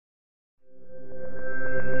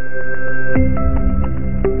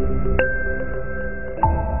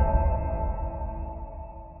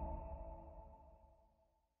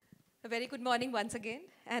good morning once again.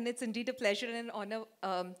 And it's indeed a pleasure and an honor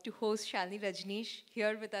to host Shalini Rajneesh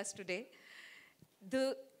here with us today.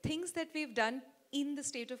 The things that we've done in the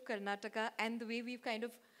state of Karnataka and the way we've kind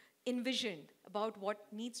of envisioned about what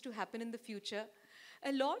needs to happen in the future,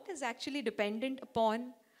 a lot is actually dependent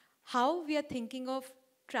upon how we are thinking of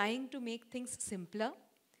trying to make things simpler,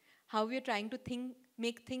 how we are trying to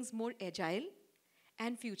make things more agile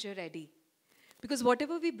and future ready. Because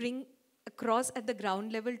whatever we bring across at the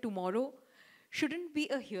ground level tomorrow shouldn't be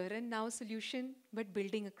a here and now solution, but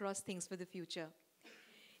building across things for the future.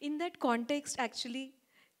 In that context, actually,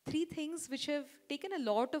 three things which have taken a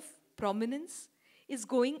lot of prominence is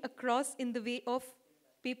going across in the way of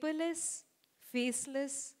paperless,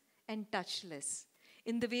 faceless, and touchless,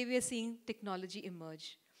 in the way we are seeing technology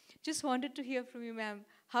emerge. Just wanted to hear from you, ma'am,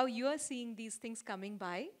 how you are seeing these things coming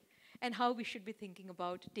by and how we should be thinking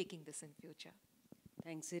about taking this in future.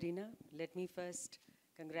 Thanks, Irina. Let me first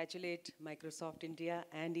congratulate Microsoft India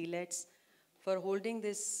and Elets for holding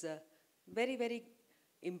this very, very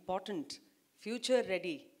important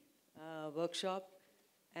future-ready workshop.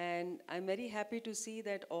 And I'm very happy to see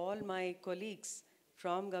that all my colleagues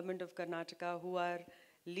from Government of Karnataka who are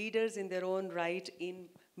leaders in their own right in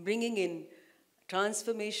bringing in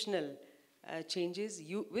transformational changes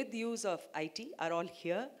with use of IT are all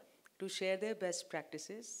here to share their best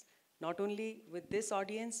practices, not only with this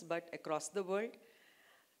audience, but across the world.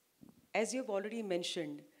 As you've already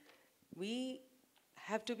mentioned, we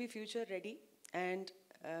have to be future ready, and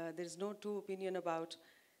there's no two opinion about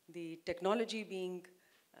the technology being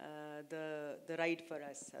the right for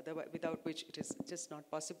us, without which it is just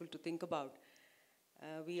not possible to think about.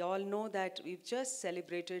 We all know that we've just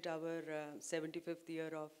celebrated our 75th year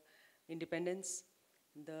of independence,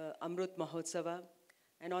 the Amrut Mahotsava,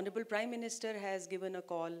 and Honorable Prime Minister has given a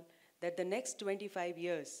call that the next 25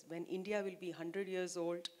 years, when India will be 100 years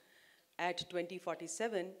old at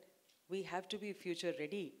 2047, we have to be future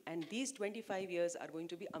ready. And these 25 years are going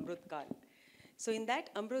to be Amrut Kal. So in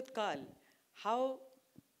that Amrut Kal, how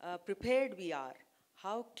prepared we are,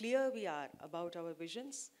 how clear we are about our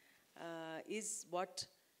visions is what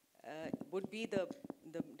would be the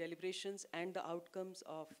deliberations and the outcomes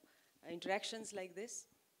of interactions like this.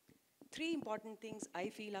 Three important things I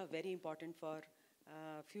feel are very important for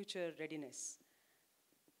future readiness.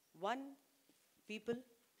 One, people.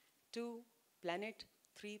 Two, planet.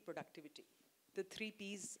 Three, productivity. The three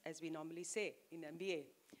Ps, as we normally say in MBA.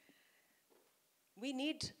 We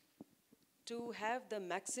need to have the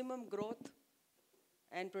maximum growth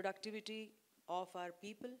and productivity of our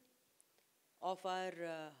people, of our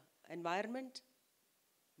environment,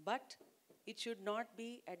 but it should not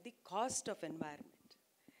be at the cost of environment.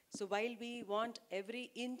 So while we want every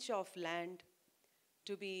inch of land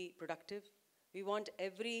to be productive, we want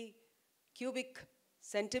every cubic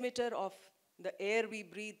centimeter of the air we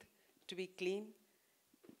breathe to be clean,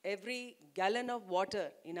 every gallon of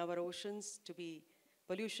water in our oceans to be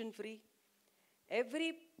pollution-free,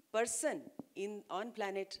 every person on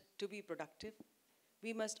planet to be productive,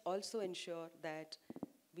 we must also ensure that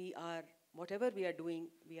whatever we are doing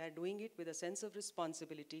it with a sense of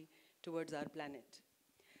responsibility towards our planet.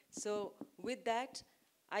 So with that,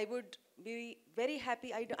 I would be very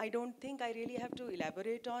happy. I don't think I really have to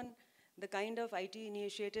elaborate on the kind of IT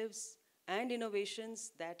initiatives and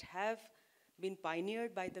innovations that have been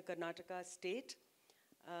pioneered by the Karnataka state.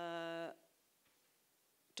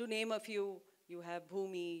 To name a few, you have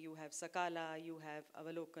Bhumi, you have Sakala, you have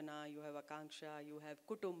Avalokana, you have Akanksha, you have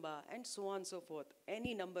Kutumba, and so on and so forth,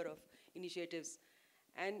 any number of initiatives.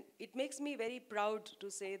 And it makes me very proud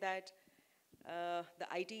to say that the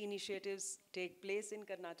IT initiatives take place in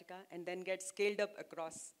Karnataka and then get scaled up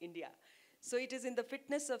across India. So it is in the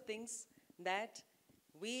fitness of things that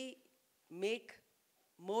we make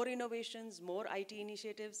more innovations, more IT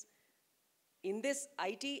initiatives in this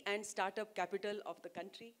IT and startup capital of the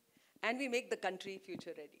country, and we make the country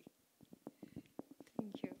future ready.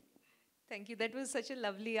 Thank you. Thank you. That was such a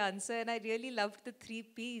lovely answer, and I really loved the three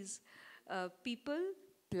Ps, people,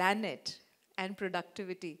 planet, and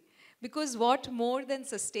productivity. Because what more than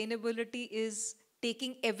sustainability is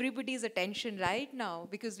taking everybody's attention right now,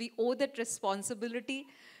 because we owe that responsibility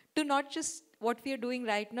to not just what we are doing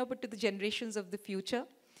right now, but to the generations of the future.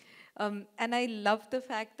 And I love the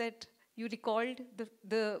fact that you recalled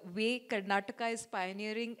the way Karnataka is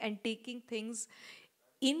pioneering and taking things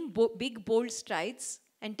in big, bold strides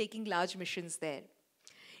and taking large missions there.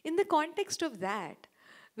 In the context of that,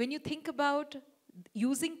 when you think about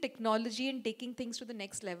using technology and taking things to the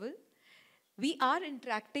next level, we are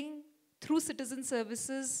interacting through citizen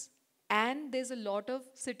services, and there's a lot of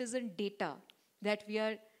citizen data that we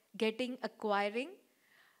are acquiring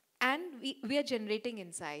and we are generating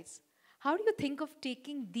insights. How do you think of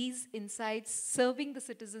taking these insights, serving the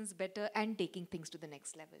citizens better, and taking things to the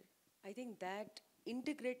next level? I think that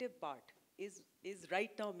integrative part is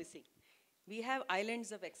right now missing. We have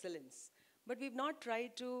islands of excellence, but we've not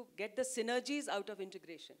tried to get the synergies out of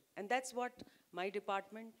integration. And that's what my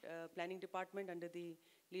department, planning department under the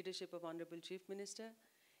leadership of Honorable Chief Minister,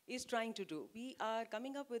 is trying to do. We are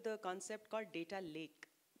coming up with a concept called data lake,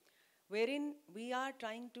 wherein we are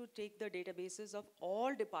trying to take the databases of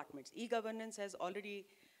all departments. E-governance has already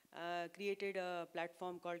created a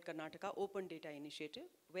platform called Karnataka Open Data Initiative,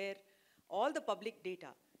 where all the public data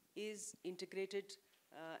is integrated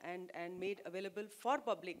and made available for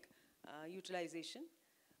public utilization.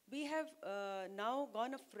 We have now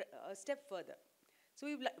gone a step further. So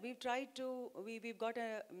we've tried to, we've got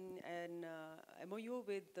an MOU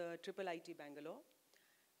with IIIT Bangalore,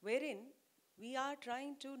 wherein we are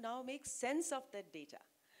trying to now make sense of that data.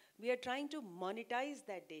 We are trying to monetize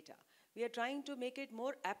that data. We are trying to make it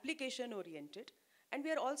more application oriented. And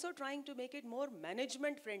we are also trying to make it more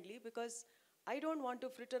management friendly, because I don't want to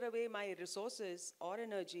fritter away my resources or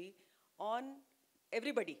energy on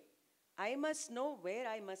everybody. I must know where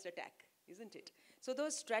I must attack, isn't it? So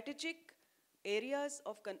those strategic areas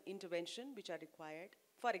of intervention which are required,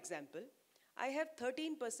 for example, I have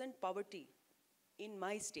 13% poverty in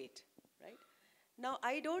my state, right? Now,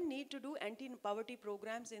 I don't need to do anti-poverty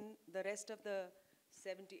programs in the rest of the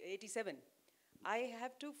 87. I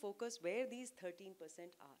have to focus where these 13%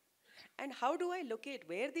 are. And how do I locate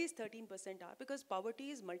where these 13% are? Because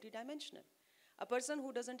poverty is multidimensional. A person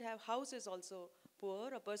who doesn't have house is also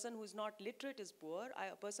poor. A person who is not literate is poor.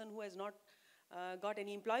 A person who has not got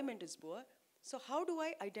any employment is poor. So how do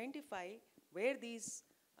I identify where these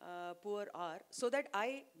poor are, so that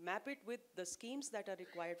I map it with the schemes that are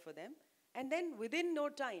required for them, and then within no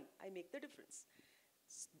time, I make the difference.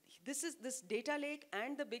 This is this data lake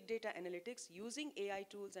and the big data analytics using AI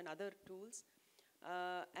tools and other tools,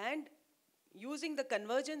 and using the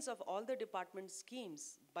convergence of all the department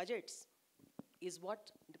schemes, budgets, is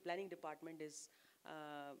what the planning department is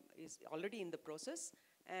already in the process.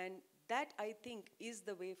 And that, I think, is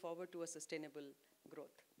the way forward to a sustainable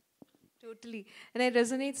growth. Totally. And I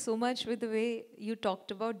resonate so much with the way you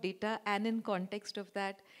talked about data, and in context of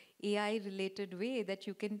that AI-related way that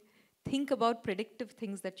you can think about predictive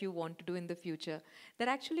things that you want to do in the future. That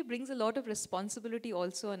actually brings a lot of responsibility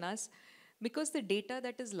also on us, because the data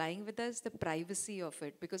that is lying with us, the privacy of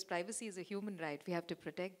it, because privacy is a human right, we have to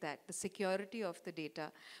protect that, the security of the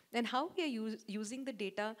data, and how we are using the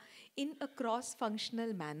data in a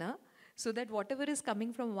cross-functional manner, so that whatever is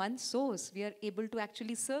coming from one source, we are able to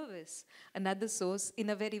actually service another source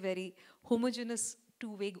in a very, very homogeneous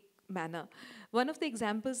two-way manner. One of the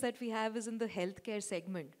examples that we have is in the healthcare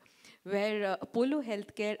segment, where Apollo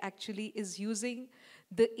Healthcare actually is using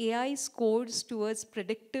the AI scores towards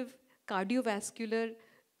predictive cardiovascular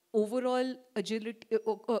overall agility,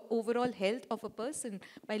 overall health of a person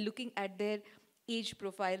by looking at their age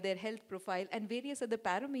profile, their health profile, and various other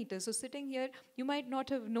parameters. So sitting here, you might not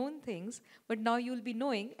have known things, but now you'll be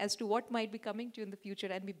knowing as to what might be coming to you in the future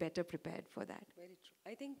and be better prepared for that. Very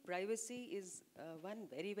true. I think privacy is one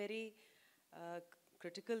very, very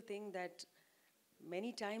critical thing that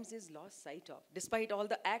many times is lost sight of, despite all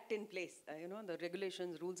the act in place, the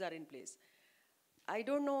regulations, rules are in place. I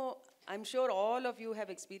don't know, I'm sure all of you have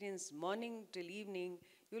experienced morning till evening,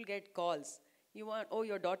 you'll get calls. You want, oh,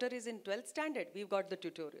 your daughter is in 12th standard, we've got the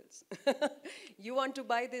tutorials. You want to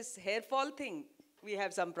buy this hair fall thing, we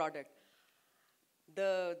have some product.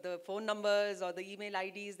 The phone numbers or the email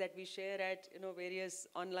IDs that we share at various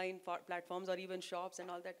online platforms or even shops and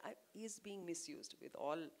all that is being misused with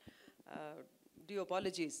all due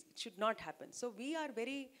apologies. It should not happen. So we are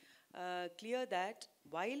very clear that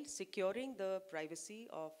while securing the privacy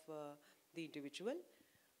of the individual,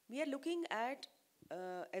 we are looking at,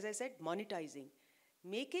 as I said, monetizing,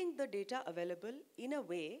 making the data available in a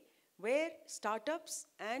way where startups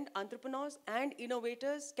and entrepreneurs and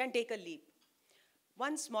innovators can take a leap.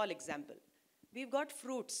 One small example, we've got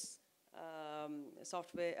Fruits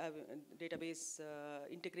software database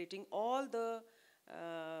integrating all the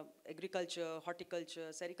agriculture, horticulture,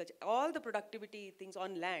 sericulture, all the productivity things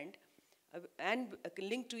on land and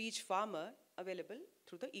linked to each farmer available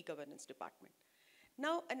through the e-governance department.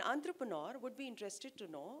 Now, an entrepreneur would be interested to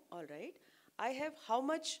know, all right, I have how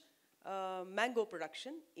much mango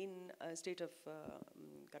production in state of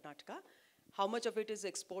Karnataka, how much of it is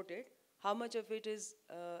exported, how much of it is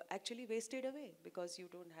actually wasted away because you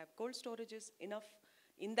don't have cold storages enough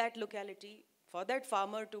in that locality for that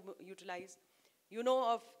farmer to utilize. You know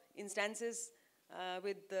of instances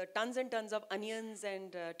with tons and tons of onions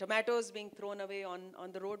and tomatoes being thrown away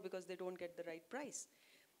on the road because they don't get the right price.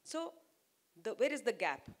 So where is the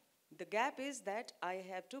gap? The gap is that I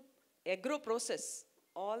have to agro-process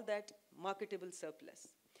all that marketable surplus.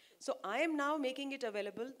 So I am now making it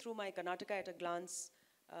available through my Karnataka at a glance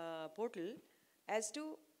portal as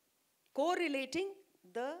to correlating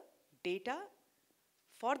the data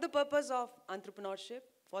for the purpose of entrepreneurship,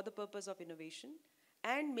 for the purpose of innovation,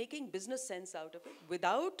 and making business sense out of it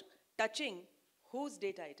without touching whose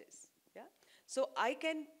data it is. Yeah? So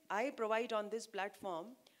I provide on this platform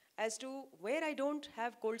as to where I don't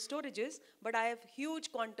have cold storages, but I have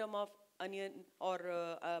huge quantum of onion or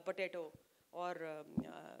potato or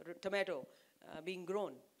tomato being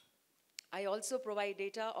grown. I also provide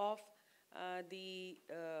data of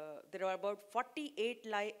there are about 48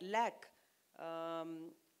 lakh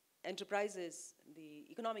enterprises, the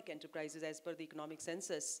economic enterprises as per the economic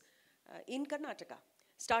census in Karnataka,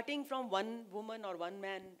 starting from one woman or one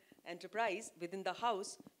man enterprise within the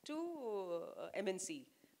house to MNC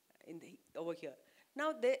over here.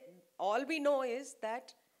 Now, all we know is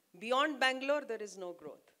that beyond Bangalore, there is no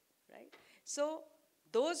growth, right? So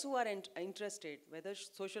those who are interested, whether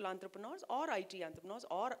social entrepreneurs or IT entrepreneurs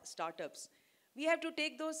or startups, we have to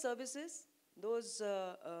take those services, those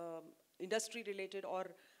industry-related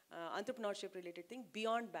or entrepreneurship-related thing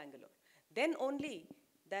beyond Bangalore. Then only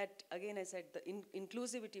that, again, I said, the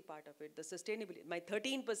inclusivity part of it, the sustainability, my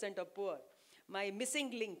 13% of poor, my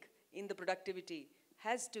missing link in the productivity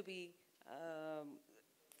has to be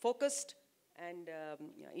focused and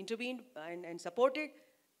intervened and supported.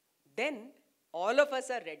 Then all of us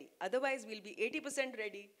are ready. Otherwise, we'll be 80%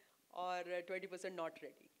 ready or 20% not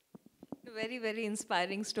ready. Very, very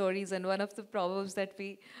inspiring stories. And one of the proverbs that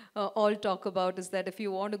we all talk about is that if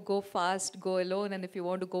you want to go fast, go alone. And if you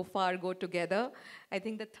want to go far, go together. I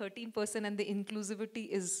think the 13% and the inclusivity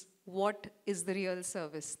is what is the real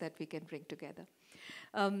service that we can bring together.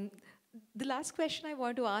 The last question I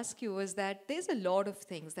want to ask you is that there's a lot of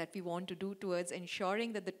things that we want to do towards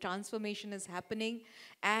ensuring that the transformation is happening,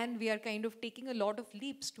 and we are kind of taking a lot of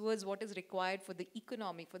leaps towards what is required for the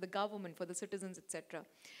economy, for the government, for the citizens, etc.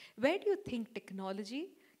 Where do you think technology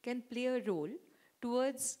can play a role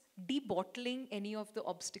towards debottling any of the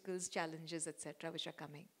obstacles, challenges, etc., which are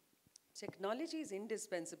coming? Technology is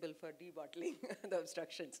indispensable for debottling the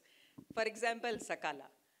obstructions. For example, Sakala.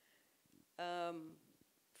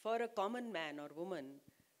 For a common man or woman,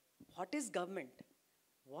 what is government?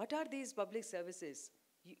 What are these public services?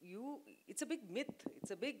 It's a big myth. It's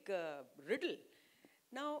a big riddle.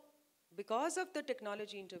 Now, because of the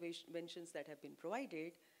technology interventions that have been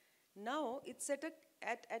provided, now it's at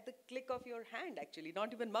the click of your hand, actually,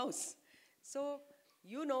 not even mouse. So,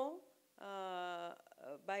 you know,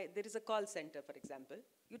 there is a call center, for example.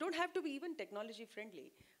 You don't have to be even technology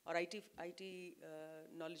friendly or IT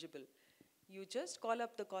knowledgeable. You just call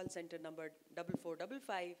up the call center number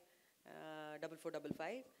 4455,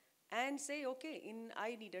 4455 and say, okay,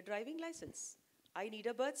 I need a driving license. I need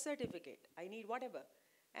a birth certificate. I need whatever.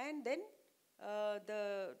 And then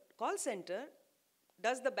the call center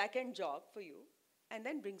does the back-end job for you and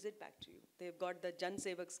then brings it back to you. They've got the Jan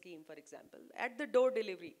Sevak scheme, for example. At the door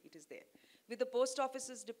delivery, it is there. With the post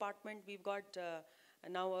offices department, we've got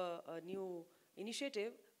now a new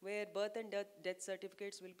initiative where birth and death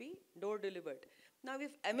certificates will be door delivered. Now, if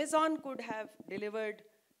Amazon could have delivered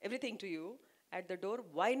everything to you at the door,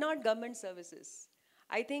 why not government services?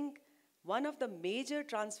 I think one of the major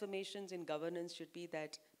transformations in governance should be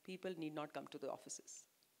that people need not come to the offices.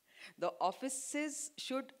 The offices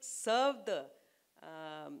should serve the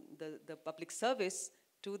public service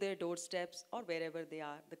to their doorsteps or wherever they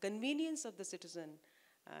are. The convenience of the citizen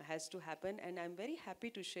has to happen, and I'm very happy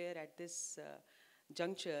to share at this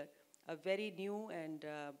juncture a very new and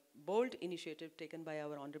bold initiative taken by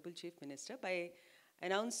our Honorable Chief Minister by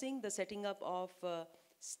announcing the setting up of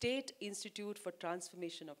State Institute for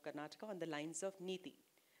Transformation of Karnataka on the lines of NITI,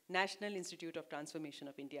 National Institute of Transformation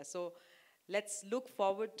of India. So let's look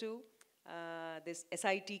forward to this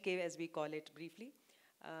SITK, as we call it briefly,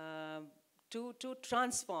 to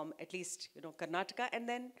transform at least Karnataka, and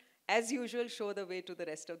then as usual show the way to the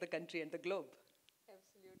rest of the country and the globe.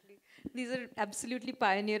 These are absolutely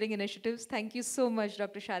pioneering initiatives. Thank you so much,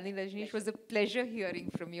 Dr. Shalini Rajneesh. It was a pleasure hearing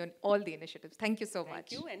from you on all the initiatives. Thank you so much.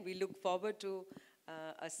 Thank you, and we look forward to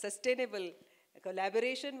a sustainable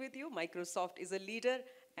collaboration with you. Microsoft is a leader,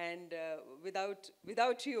 and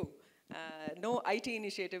without you, no IT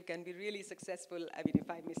initiative can be really successful, I mean, if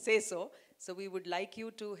I may say so. So we would like you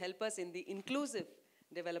to help us in the inclusive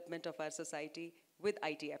development of our society with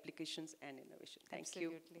IT applications and innovation. Thank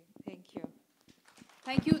you. Absolutely. Thank you.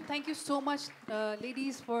 Thank you so much,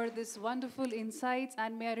 ladies, for this wonderful insights.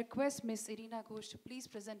 And may I request Miss Irina Ghosh to please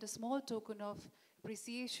present a small token of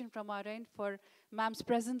appreciation from our end for ma'am's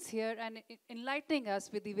presence here and enlightening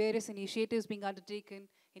us with the various initiatives being undertaken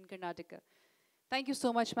in Karnataka. Thank you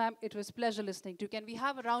so much, ma'am. It was a pleasure listening to you. Can we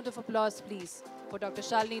have a round of applause, please, for Dr.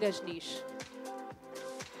 Shalini Rajneesh?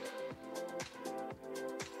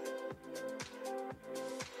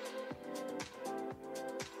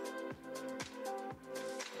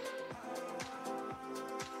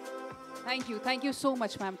 Thank you. Thank you so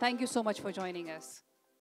much, ma'am. Thank you so much for joining us.